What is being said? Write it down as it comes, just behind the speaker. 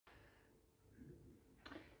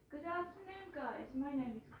my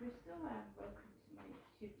name is Crystal and welcome to my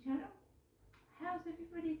YouTube channel. How's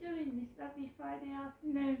everybody doing this lovely Friday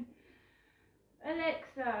afternoon?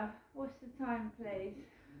 Alexa, what's the time please?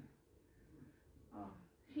 Oh,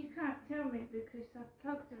 she can't tell me because I've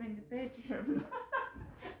plugged her in the bedroom.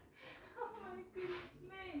 Oh my goodness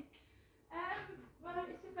me. Well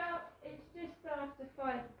it's just after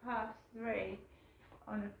 3:05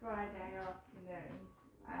 on a Friday afternoon.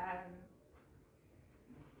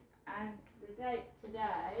 And the date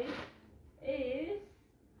today is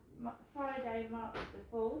Friday, March the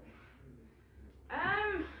 4th.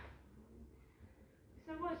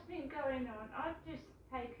 So what's been going on? I've just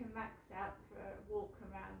taken Max out for a walk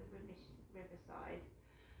around the riverside.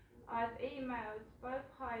 I've emailed both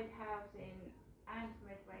Hyde Housing and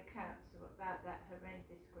Medway Council about that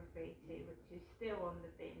horrendous graffiti, which is still on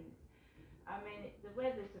the bins. I mean, the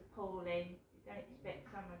weather's appalling. You don't expect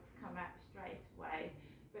someone to come out straight away.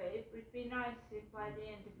 But it would be nice if by the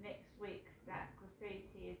end of next week that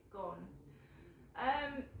graffiti is gone.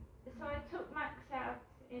 So I took Max out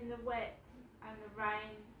in the wet and the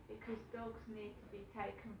rain because dogs need to be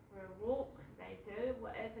taken for a walk. They do,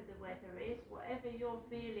 whatever the weather is, whatever you're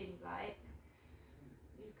feeling like.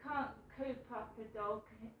 You can't coop up a dog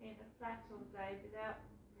in a flat all day without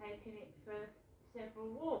taking it for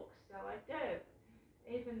several walks. So I do,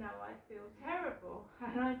 even though I feel terrible,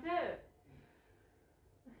 and I do.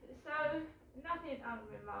 So, nothing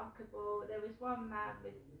unremarkable. There was one man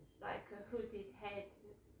with like a hooded head,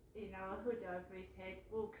 a hood over his head,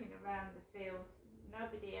 walking around the field.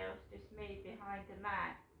 Nobody else, just me behind a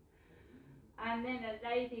man. And then a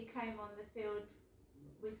lady came on the field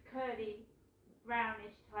with curly,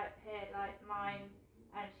 brownish type hair like mine,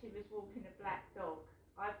 and she was walking a black dog.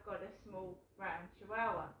 I've got a small brown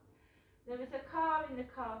chihuahua. There was a car in the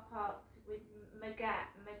car park with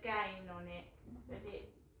McGain on it, but it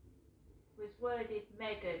was worded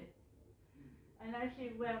Meghan, and as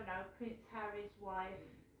you well know, Prince Harry's wife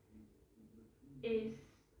is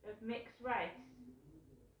of mixed race.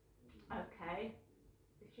 Okay,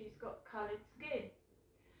 she's got coloured skin.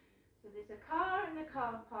 So there's a car in the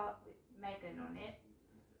car park with Meghan on it.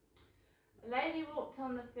 A lady walked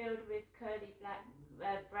on the field with curly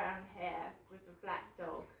brown hair with a black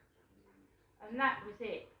dog, and that was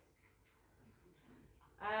it.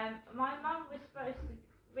 My mum was supposed to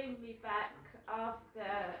bring me back after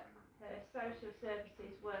her social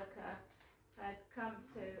services worker had come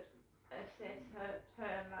to assess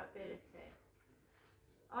her mobility.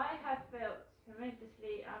 I have felt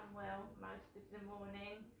horrendously unwell most of the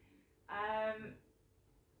morning. I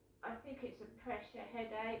think it's a pressure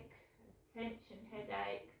headache, a tension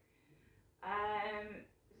headache.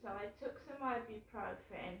 So I took some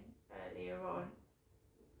ibuprofen earlier on.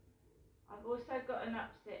 I've also got an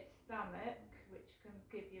upset stomach, which can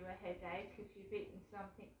give you a headache if you've eaten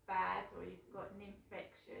something bad or you've got an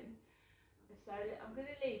infection. So I'm going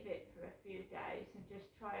to leave it for a few days and just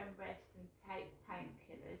try and rest and take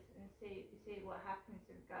painkillers and see what happens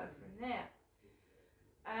and go from there.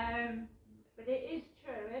 But it is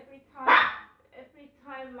true, every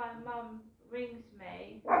time my mum rings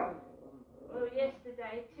me, well,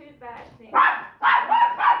 yesterday, two bad things.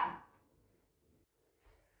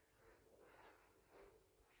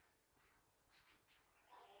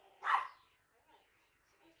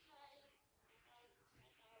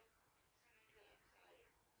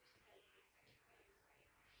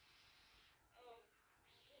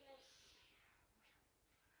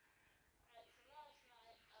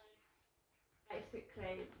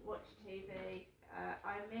 Basically watch TV.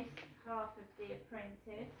 I missed half of The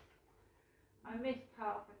Apprentice. I missed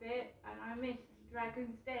half of it, and I missed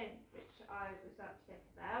Dragon's Den, which I was upset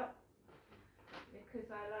about because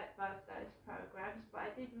I like both those programmes, but I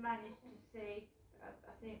did manage to see,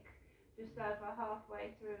 I think, just over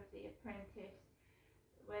halfway through The Apprentice,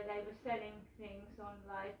 where they were selling things on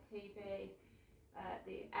live TV.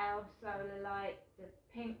 The Owl Solar Light, the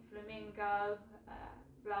Pink Flamingo,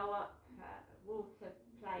 blow up water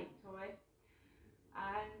play toy,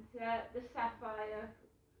 and the sapphire,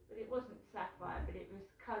 but it wasn't sapphire, but it was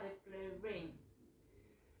coloured blue ring.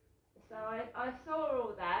 So I saw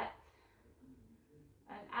all that,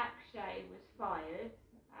 and Akshay was fired,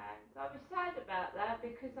 and I was sad about that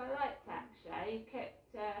because I liked Akshay. He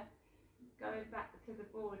kept going back to the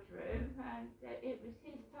boardroom, and it was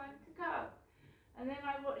his time to go. And then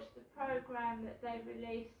I watched the programme that they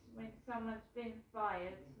released when someone's been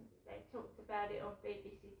fired. They talked about it on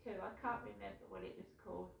BBC Two. I can't remember what it was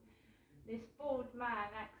called. This bald man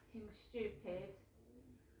acting stupid,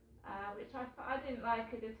 which I didn't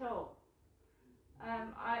like it at all.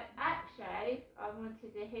 I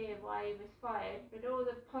wanted to hear why he was fired, but all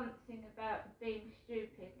the poncing about being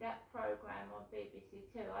stupid, that programme on BBC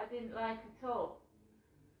Two, I didn't like at all.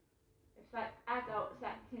 It's like adults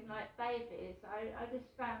acting like babies. I just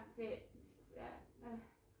found it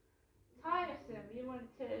tiresome. You want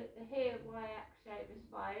to hear why Akshay was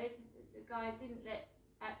fired. The guy didn't let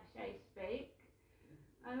Akshay speak.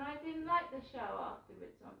 And I didn't like the show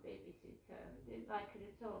afterwards on BBC Two. Didn't like it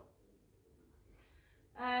at all.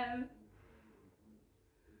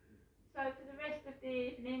 So for the rest of the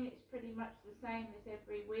evening, it's pretty much the same as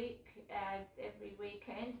every week and every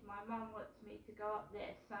weekend. My mum wants me to go up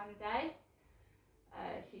there Sunday.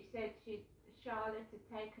 She said Charlotte had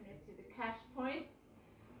taken her to the cash point.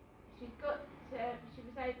 She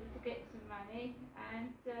was able to get some money,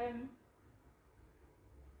 and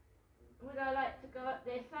would I like to go up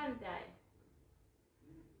there Sunday?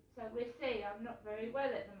 So we'll see. I'm not very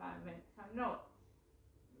well at the moment. I'm not.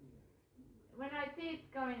 When I did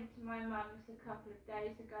go into my mum's a couple of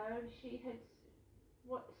days ago, she had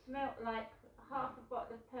what smelt like half a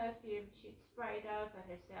bottle of perfume she'd sprayed over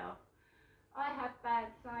herself. I have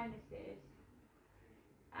bad sinuses,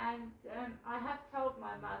 and I have told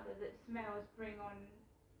my mother that smells bring on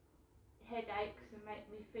headaches and make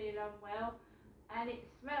me feel unwell, and it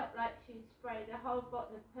smelt like she'd sprayed a whole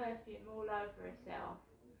bottle of perfume all over herself,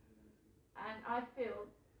 and I feel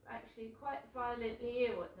actually quite violently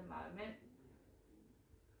ill at the moment.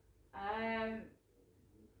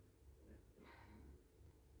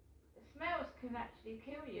 Smells can actually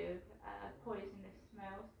kill you, poisonous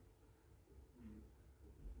smells.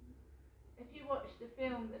 If you watch the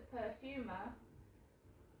film The Perfumer,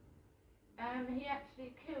 he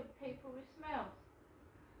actually killed people with smells.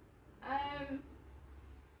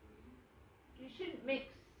 You shouldn't mix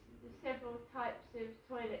the several types of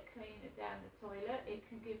toilet cleaner down the toilet. It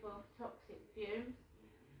can give off toxic fumes.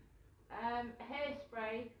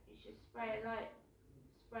 Hairspray, you should spray out.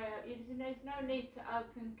 There's no need to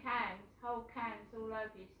open cans, whole cans all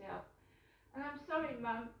over yourself. And I'm sorry,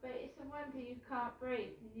 Mum, but it's a wonder you can't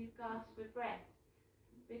breathe and you gasp for breath.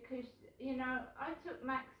 Because, I took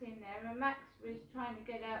Max in there, and Max was trying to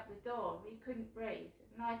get out the door. He couldn't breathe,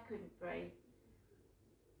 and I couldn't breathe.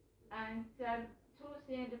 And towards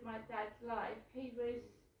the end of my dad's life, he was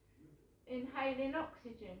inhaling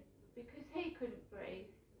oxygen because he couldn't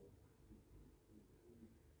breathe.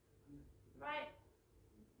 Right?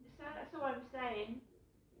 So that's all I'm saying.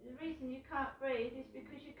 The reason you can't breathe is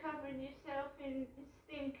because you're covering yourself in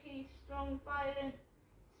stinky, strong, violent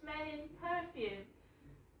smelling perfume.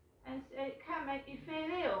 And so it can make you feel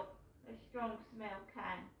ill, a strong smell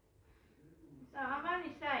can. So I'm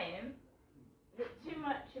only saying that too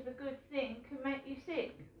much of a good thing can make you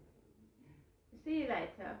sick. See you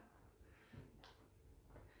later.